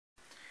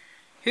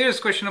Here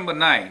is question number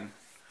 9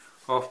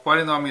 of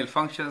Polynomial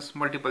Functions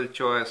Multiple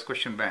Choice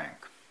Question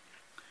Bank.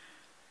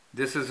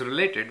 This is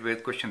related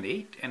with question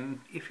 8,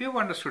 and if you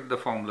have understood the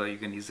formula, you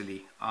can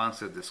easily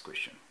answer this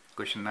question.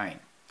 Question 9.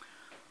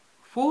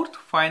 Fourth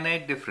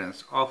finite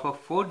difference of a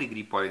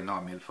 4-degree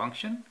polynomial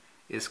function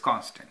is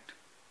constant.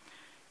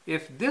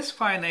 If this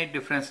finite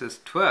difference is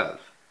 12,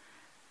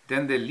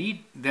 then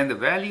the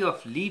value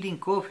of leading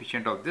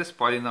coefficient of this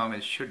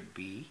polynomial should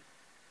be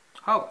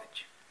how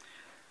much?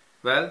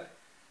 Well,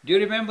 do you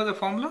remember the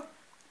formula?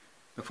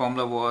 The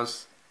formula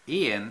was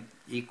an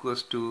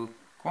equals to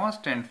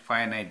constant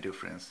finite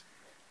difference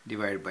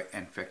divided by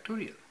n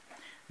factorial.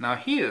 Now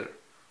here,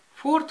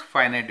 fourth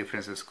finite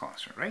difference is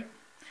constant, right?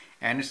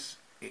 And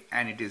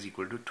it is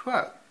equal to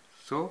 12.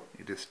 So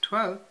it is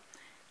 12,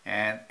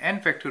 and n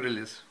factorial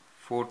is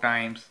 4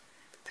 times,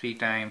 3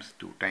 times,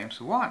 2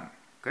 times 1,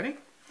 correct?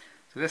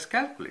 So let's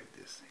calculate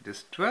this. It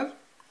is 12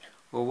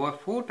 over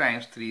 4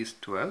 times 3 is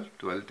 12,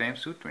 12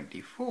 times 2,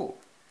 24.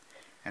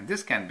 And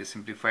this can be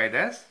simplified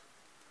as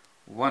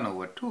 1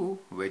 over 2,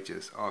 which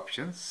is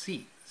option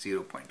C,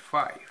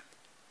 0.5.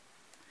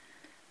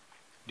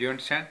 Do you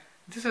understand?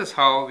 This is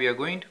how we are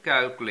going to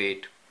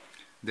calculate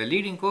the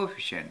leading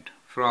coefficient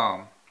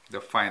from the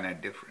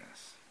finite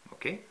difference.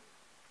 Okay?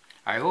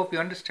 I hope you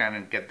understand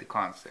and get the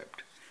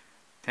concept.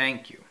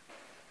 Thank you.